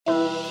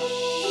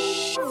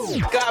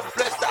God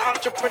bless the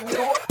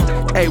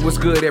entrepreneur. Hey, what's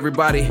good,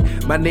 everybody?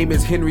 My name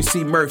is Henry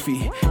C.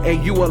 Murphy,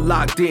 and you are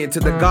locked in to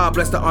the God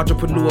Bless the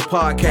Entrepreneur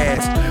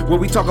podcast, where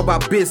we talk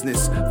about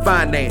business,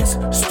 finance,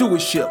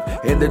 stewardship,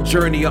 and the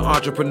journey of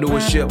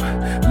entrepreneurship.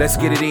 Let's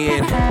get it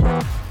in.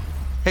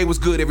 Hey, what's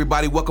good,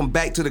 everybody? Welcome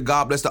back to the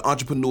God Bless the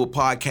Entrepreneur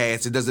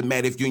podcast. It doesn't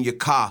matter if you're in your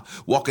car,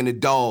 walking the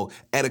dog,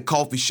 at a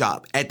coffee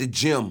shop, at the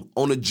gym,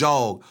 on a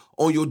jog,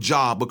 on your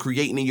job, or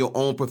creating in your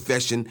own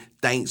profession.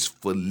 Thanks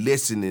for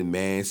listening,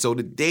 man. So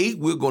today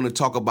we're going to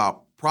talk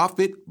about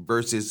profit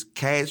versus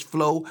cash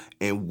flow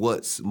and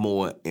what's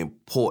more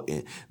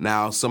important.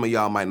 Now, some of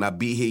y'all might not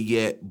be here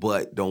yet,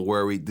 but don't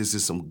worry. This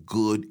is some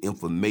good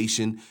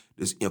information.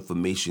 This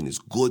information is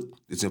good.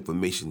 This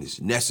information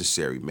is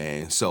necessary,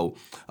 man. So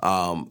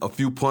a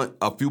few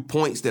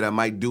points that I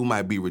might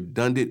be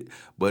redundant,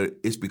 but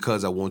it's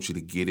because I want you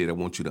to get it. I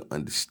want you to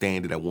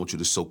understand it. I want you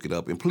to soak it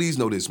up. And please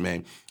know this,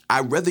 man.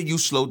 I'd rather you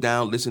slow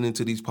down listening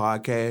to these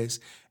podcasts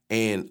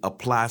and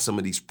apply some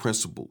of these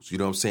principles. You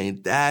know what I'm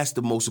saying? That's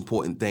the most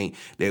important thing,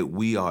 that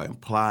we are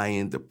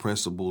applying the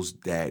principles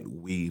that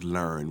we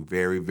learn.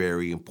 Very,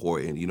 very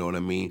important. You know what I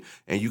mean?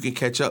 And you can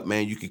catch up,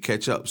 man. You can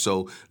catch up.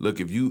 So look,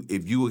 if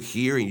you are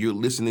here and you're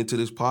listening to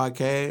this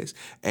podcast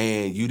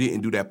and you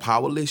didn't do that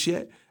power list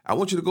yet, I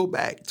want you to go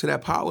back to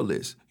that power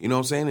list, you know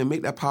what I'm saying, and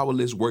make that power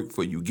list work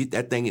for you. Get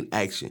that thing in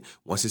action.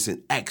 Once it's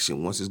in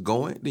action, once it's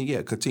going, then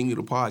yeah, continue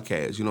the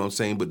podcast, you know what I'm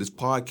saying? But this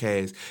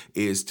podcast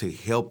is to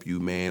help you,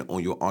 man,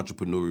 on your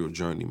entrepreneurial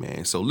journey,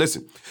 man. So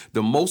listen,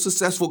 the most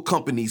successful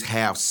companies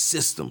have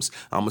systems.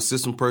 I'm a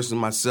system person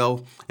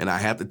myself, and I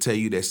have to tell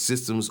you that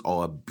systems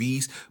are a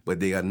beast, but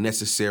they are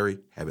necessary.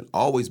 Haven't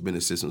always been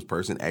a systems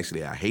person.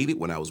 Actually, I hate it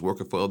when I was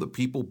working for other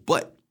people,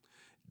 but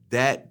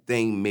that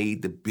thing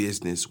made the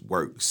business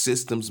work.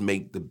 Systems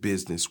make the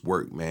business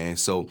work, man.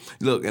 So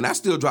look, and I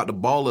still drop the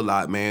ball a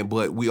lot, man,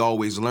 but we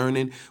always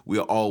learning. We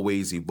are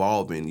always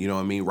evolving. You know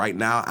what I mean? Right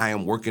now, I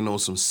am working on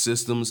some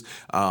systems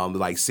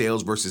like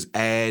sales versus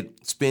ad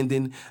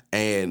spending,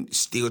 and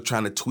still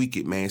trying to tweak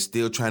it, man.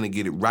 Still trying to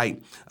get it right.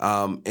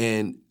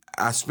 And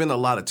I spend a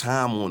lot of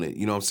time on it,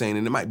 you know what I'm saying?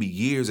 And it might be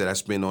years that I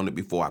spend on it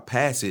before I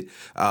pass it,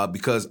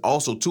 because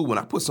also, too, when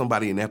I put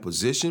somebody in that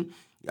position,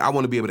 I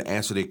want to be able to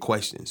answer their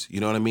questions. You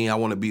know what I mean? I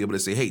want to be able to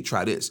say, hey,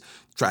 try this.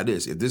 Try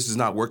this. If this is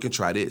not working,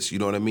 try this. You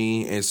know what I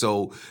mean? And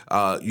so,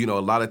 a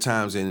lot of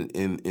times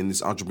in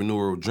this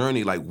entrepreneurial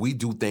journey, like, we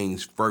do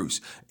things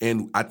first.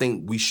 And I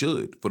think we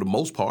should, for the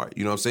most part,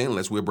 you know what I'm saying?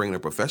 Unless we're bringing a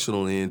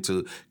professional in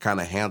to kind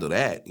of handle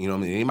that. You know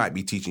what I mean? They might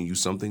be teaching you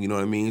something, you know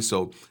what I mean?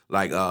 So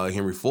like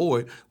Henry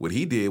Ford, what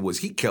he did was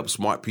he kept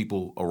smart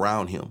people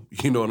around him.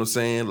 You know what I'm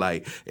saying?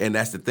 Like, and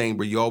that's the thing,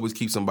 but you always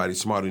keep somebody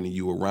smarter than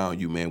you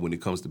around you, man, when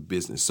it comes to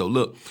business. So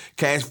look,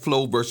 cash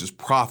flow versus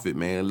profit,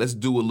 man. Let's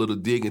do a little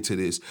dig into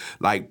this.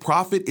 Like,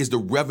 profit is the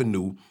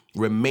revenue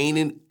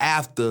remaining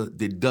after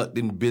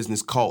deducting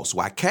business costs,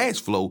 while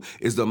cash flow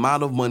is the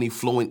amount of money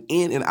flowing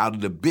in and out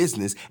of the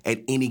business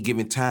at any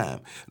given time.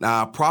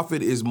 Now,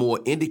 profit is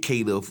more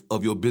indicative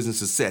of your business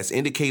success.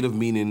 Indicative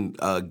meaning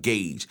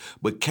gauge,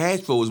 but cash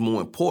flow is more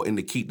important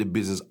to keep the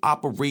business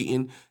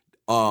operating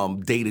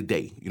day to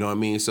day. You know what I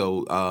mean?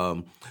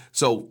 So,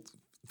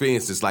 for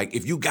instance, like,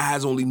 if you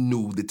guys only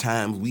knew the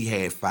times we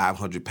had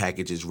 500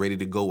 packages ready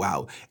to go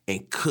out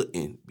and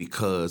couldn't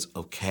because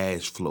of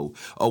cash flow,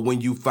 or when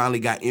you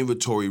finally got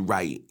inventory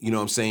right, you know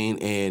what I'm saying,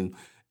 and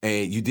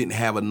you didn't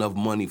have enough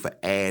money for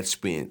ad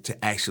spend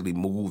to actually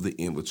move the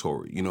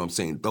inventory. You know what I'm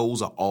saying?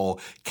 Those are all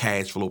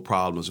cash flow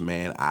problems,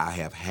 man. I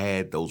have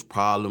had those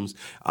problems.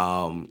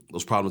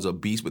 Those problems are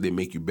beasts, but they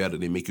make you better.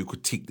 They make you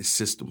critique the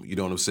system. You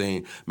know what I'm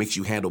saying? Makes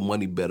you handle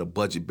money better,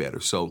 budget better.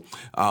 So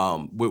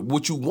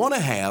what you want to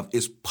have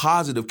is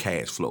positive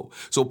cash flow.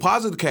 So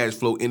positive cash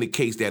flow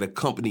indicates that a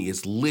company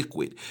is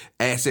liquid.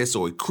 Assets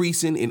are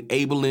increasing,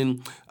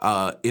 enabling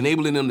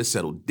them to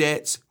settle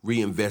debts,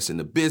 reinvest in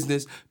the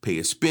business, pay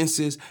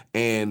expenses,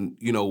 and,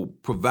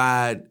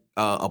 provide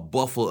a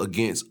buffer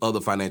against other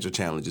financial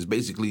challenges,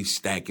 basically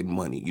stacking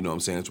money. You know what I'm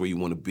saying? That's where you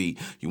want to be.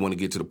 You want to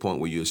get to the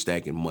point where you're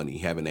stacking money,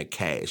 having that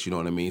cash. You know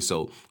what I mean?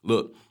 So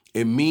look,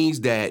 it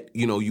means that,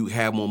 you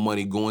have more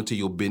money going to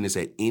your business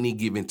at any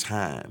given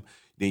time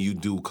than you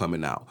do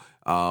coming out.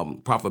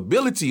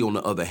 Profitability, on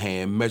the other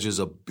hand, measures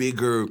a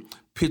bigger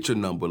picture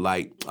number.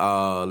 Like,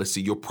 let's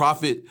see, your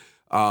profit,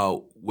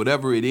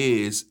 whatever it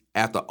is,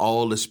 after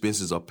all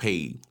expenses are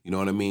paid. You know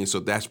what I mean? So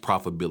that's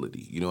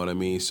profitability. You know what I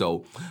mean?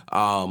 So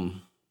I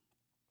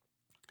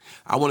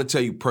want to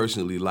tell you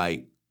personally,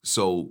 like,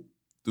 so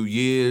through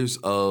years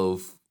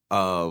of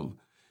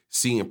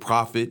seeing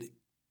profit,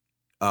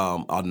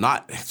 or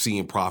not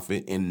seeing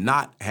profit, and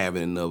not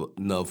having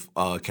enough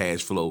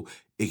cash flow,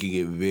 it can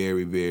get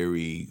very,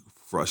 very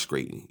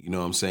frustrating. You know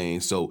what I'm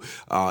saying? So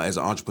as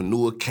an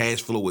entrepreneur,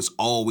 cash flow is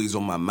always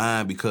on my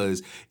mind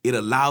because it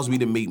allows me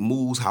to make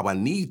moves how I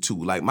need to.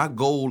 Like, my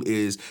goal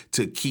is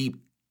to keep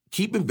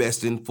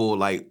investing for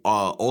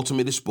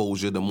ultimate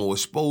exposure. The more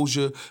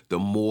exposure, the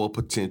more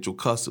potential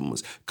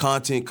customers.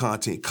 Content.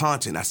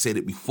 I said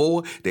it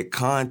before, that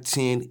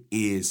content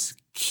is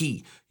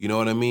key. You know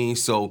what I mean?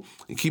 So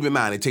keep in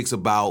mind, it takes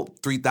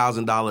about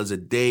 $3,000 a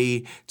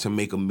day to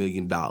make $1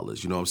 million. You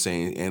know what I'm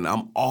saying? And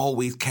I'm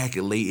always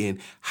calculating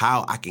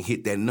how I can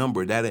hit that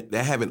number. That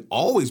haven't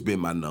always been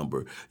my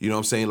number. You know what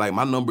I'm saying? Like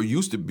my number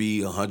used to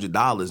be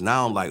 $100.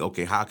 Now I'm like,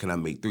 okay, how can I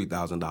make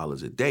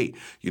 $3,000 a day?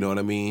 You know what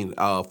I mean?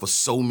 For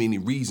so many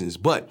reasons.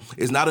 But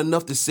it's not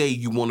enough to say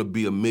you want to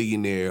be a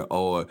millionaire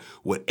or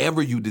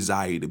whatever you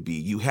desire to be.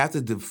 You have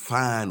to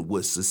define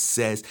what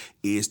success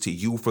is to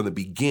you from the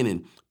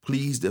beginning.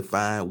 Please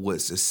define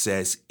what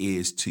success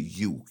is to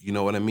you. You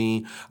know what I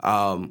mean?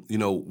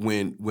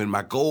 When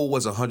my goal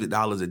was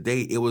 $100 a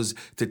day, it was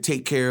to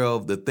take care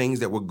of the things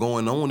that were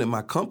going on in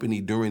my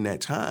company during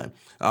that time.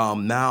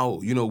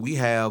 Now, we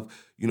have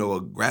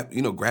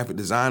graphic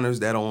designers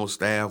that are on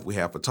staff. We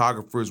have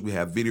photographers, we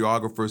have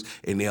videographers,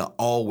 and they're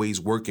always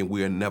working.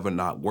 We are never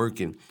not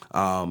working.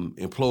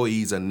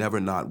 Employees are never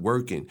not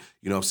working.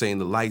 You know what I'm saying?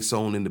 The lights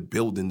on in the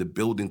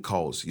building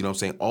costs. You know what I'm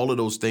saying? All of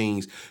those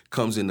things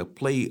comes into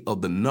play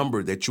of the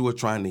number that you are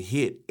trying to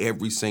hit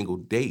every single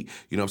day.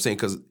 You know what I'm saying?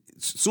 Because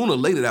sooner or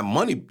later, that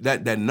money,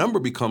 that number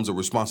becomes a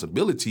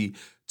responsibility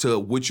to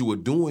what you were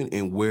doing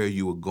and where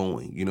you were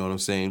going. You know what I'm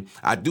saying?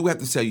 I do have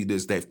to tell you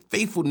this, that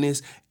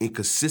faithfulness and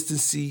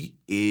consistency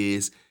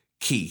is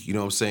key. You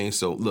know what I'm saying?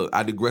 So look,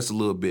 I digress a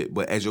little bit,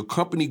 but as your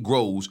company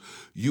grows,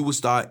 you will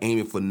start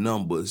aiming for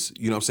numbers,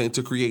 you know what I'm saying,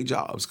 to create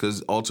jobs.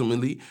 Because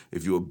ultimately,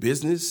 if you're a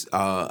business,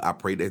 I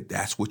pray that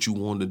that's what you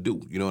want to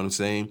do. You know what I'm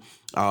saying?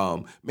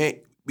 Man,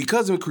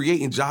 because of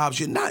creating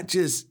jobs, you're not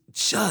just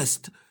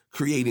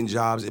creating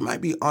jobs. It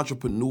might be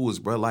entrepreneurs,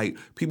 bro. Like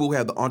people who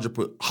have the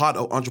heart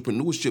of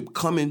entrepreneurship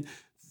coming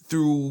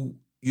through,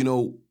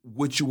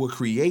 what you were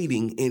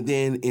creating. And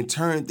then in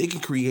turn, they can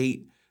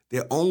create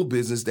their own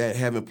business that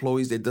have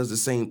employees that does the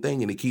same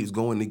thing, and it keeps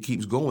going and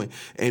keeps going.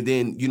 And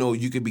then,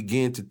 you can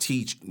begin to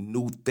teach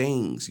new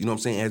things, you know what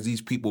I'm saying? As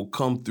these people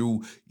come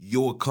through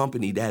your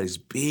company, that is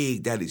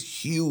big, that is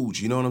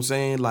huge, you know what I'm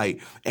saying?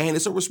 Like, and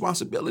it's a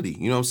responsibility,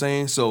 you know what I'm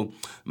saying? So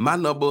my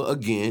number,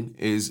 again,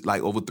 is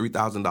like over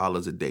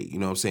 $3,000 a day, you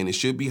know what I'm saying? It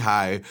should be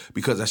higher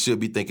because I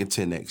should be thinking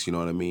 10X, you know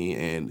what I mean?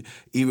 And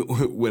even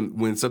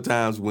when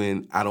sometimes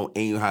when I don't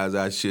aim high as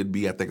I should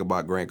be, I think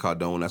about Grant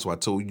Cardone. That's why I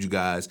told you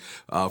guys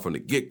from the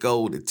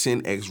get-go, the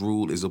 10X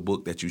Rule is a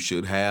book that you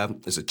should have.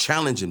 It's a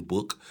challenging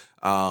book.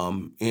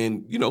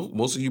 And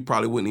most of you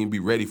probably wouldn't even be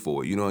ready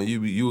for it.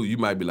 You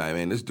might be like,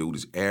 man, this dude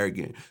is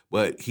arrogant,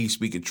 but he's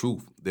speaking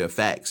truth. They're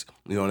facts.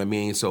 You know what I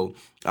mean? So,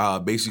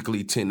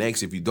 basically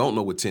 10X, if you don't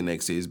know what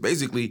 10X is,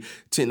 basically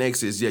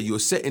 10X is, you're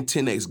setting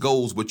 10X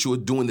goals, but you're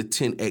doing the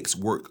 10X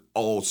work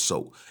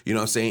also. You know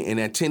what I'm saying? And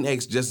that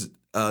 10X just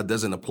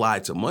doesn't apply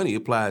to money. It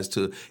applies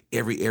to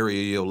every area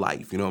of your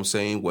life. You know what I'm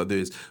saying? Whether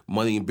it's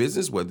money in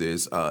business, whether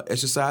it's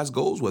exercise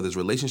goals, whether it's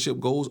relationship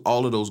goals,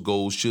 all of those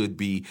goals should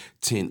be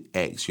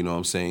 10X. You know what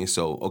I'm saying?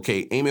 So,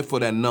 okay, aiming for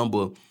that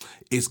number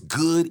is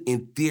good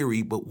in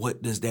theory, but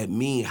what does that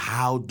mean?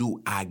 How do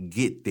I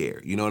get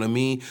there? You know what I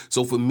mean?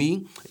 So for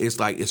me,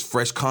 it's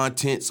fresh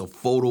content, so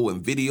photo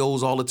and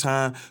videos all the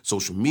time,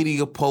 social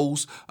media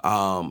posts,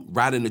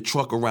 riding the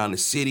truck around the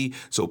city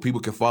so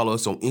people can follow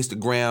us on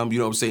Instagram, you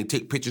know what I'm saying?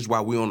 Take pictures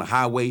while we're on the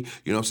highway, you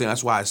know what I'm saying?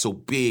 That's why it's so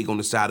big on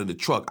the side of the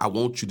truck. I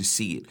want you to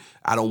see it.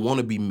 I don't want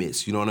to be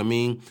missed, you know what I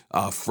mean?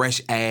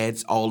 Fresh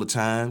ads all the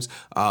times,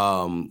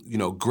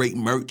 great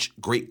merch,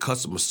 great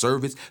customer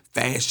service,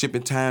 fast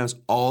shipping times,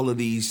 all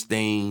of these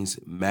things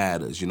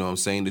matters, you know what I'm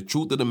saying? The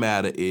truth of the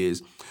matter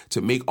is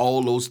to make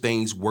all those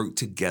things work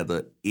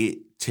together,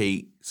 it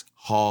takes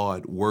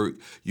hard work.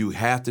 You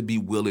have to be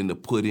willing to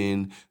put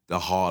in the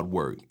hard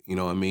work, you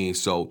know what I mean?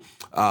 So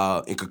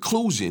in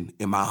conclusion,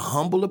 in my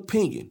humble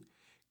opinion,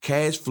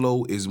 cash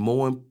flow is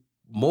more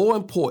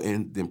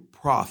important than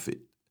profit.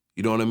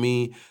 You know what I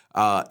mean?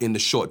 In the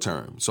short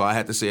term. So I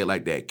have to say it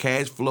like that.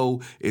 Cash flow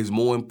is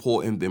more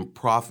important than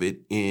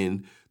profit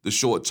in the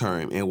short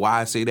term. And why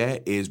I say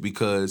that is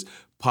because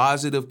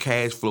positive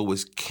cash flow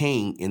is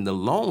king in the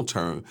long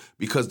term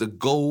because the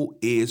goal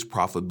is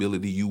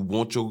profitability. You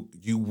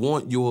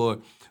want your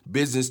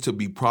business to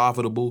be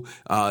profitable.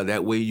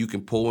 That way you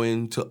can pour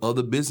into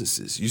other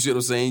businesses. You see what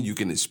I'm saying? You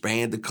can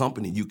expand the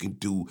company. You can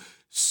do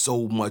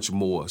so much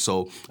more.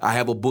 So I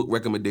have a book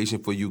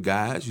recommendation for you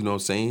guys. You know what I'm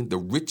saying? The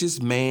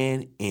Richest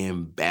Man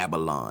in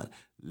Babylon.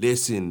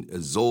 Listen,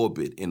 absorb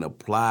it, and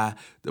apply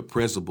the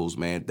principles,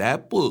 man.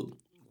 That book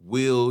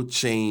will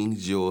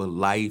change your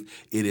life.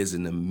 It is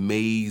an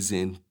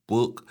amazing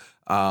book.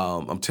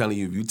 I'm telling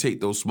you, if you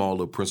take those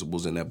smaller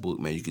principles in that book,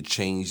 man, you could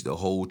change the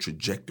whole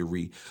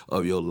trajectory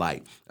of your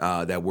life.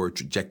 That word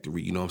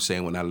trajectory, you know what I'm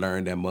saying? When I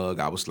learned that mug,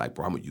 I was like,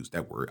 bro, I'm going to use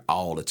that word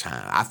all the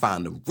time. I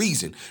find the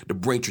reason to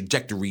bring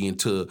trajectory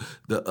into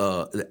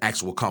the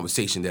actual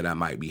conversation that I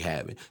might be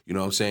having. You know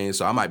what I'm saying?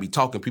 So I might be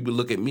talking. People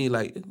look at me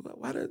like,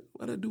 why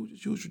that dude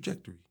just use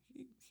trajectory?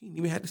 He didn't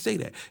even have to say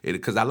that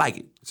because I like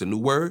it. It's a new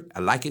word. I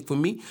like it for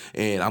me,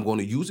 and I'm going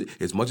to use it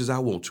as much as I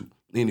want to.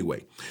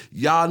 Anyway,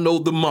 y'all know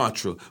the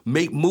mantra,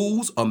 make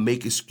moves or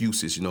make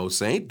excuses, you know what I'm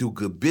saying? Do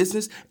good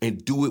business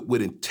and do it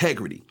with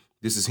integrity.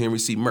 This is Henry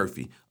C.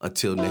 Murphy.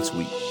 Until next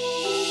week.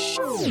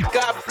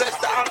 God bless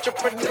the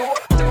entrepreneur.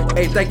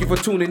 Hey, thank you for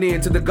tuning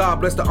in to the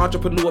God Bless the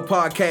Entrepreneur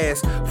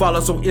podcast. Follow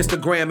us on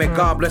Instagram at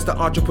God Bless the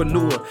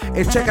Entrepreneur.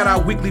 And check out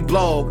our weekly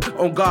blog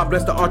on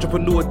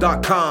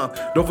GodBlessTheEntrepreneur.com.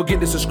 Don't forget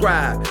to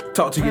subscribe.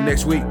 Talk to you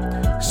next week.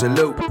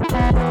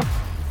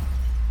 Salute.